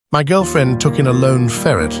My girlfriend took in a lone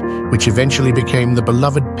ferret, which eventually became the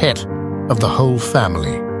beloved pet of the whole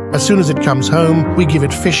family. As soon as it comes home, we give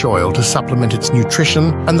it fish oil to supplement its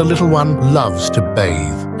nutrition, and the little one loves to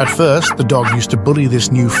bathe. At first, the dog used to bully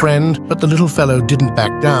this new friend, but the little fellow didn't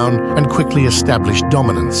back down and quickly established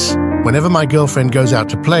dominance. Whenever my girlfriend goes out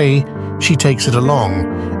to play, she takes it along,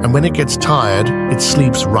 and when it gets tired, it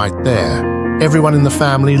sleeps right there. Everyone in the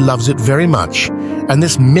family loves it very much, and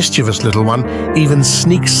this mischievous little one even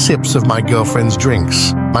sneaks sips of my girlfriend's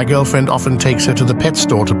drinks. My girlfriend often takes her to the pet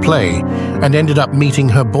store to play, and ended up meeting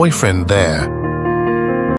her boyfriend there.